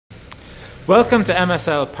Welcome to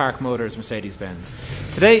MSL Park Motors Mercedes-Benz.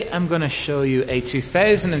 Today I'm going to show you a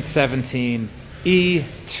 2017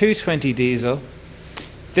 E220 diesel.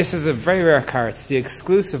 This is a very rare car. It's the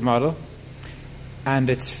exclusive model and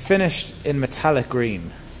it's finished in metallic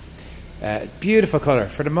green. Beautiful colour.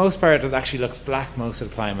 For the most part it actually looks black most of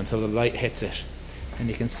the time until the light hits it and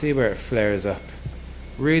you can see where it flares up.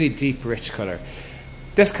 Really deep, rich colour.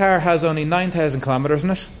 This car has only 9,000 kilometers in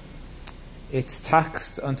it. It's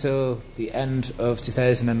taxed until the end of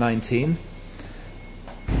 2019.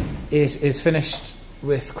 It is finished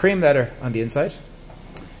with cream leather on the inside.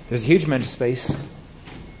 There's a huge amount of space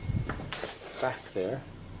back there.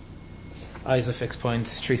 Isofix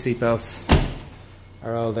points, 3 seat belts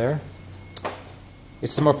are all there.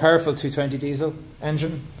 It's the more powerful 220 diesel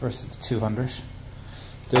engine versus the 200.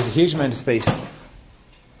 There's a huge amount of space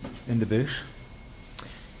in the boot.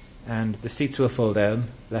 And the seats will fold down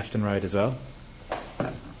left and right as well.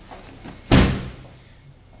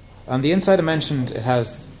 On the inside I mentioned it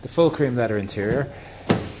has the full cream leather interior.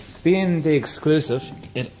 Being the exclusive,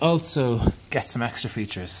 it also gets some extra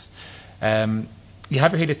features. You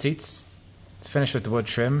have your heated seats. It's finished with the wood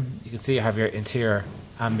trim. You can see you have your interior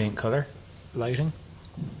ambient colour lighting.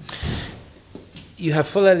 You have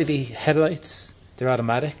full LED headlights. They're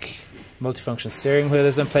automatic. Multifunction steering wheel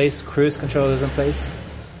is in place. Cruise control is in place.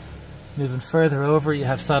 Moving further over, you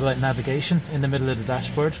have satellite navigation in the middle of the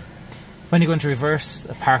dashboard. When you go into reverse,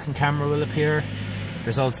 a parking camera will appear.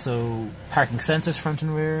 There's also parking sensors front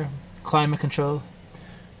and rear, climate control.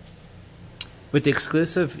 With the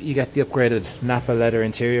exclusive, you get the upgraded Napa leather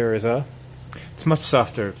interior as well. It's much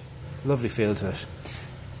softer, lovely feel to it.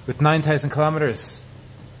 With 9,000 kilometers,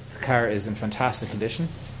 the car is in fantastic condition.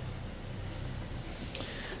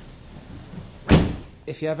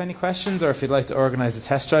 If you have any questions or if you'd like to organise a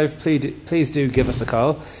test drive, please do give us a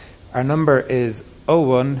call. Our number is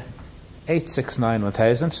 01 869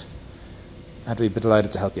 1000 and we'd be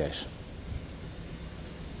delighted to help you out.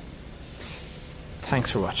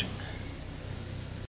 Thanks for watching.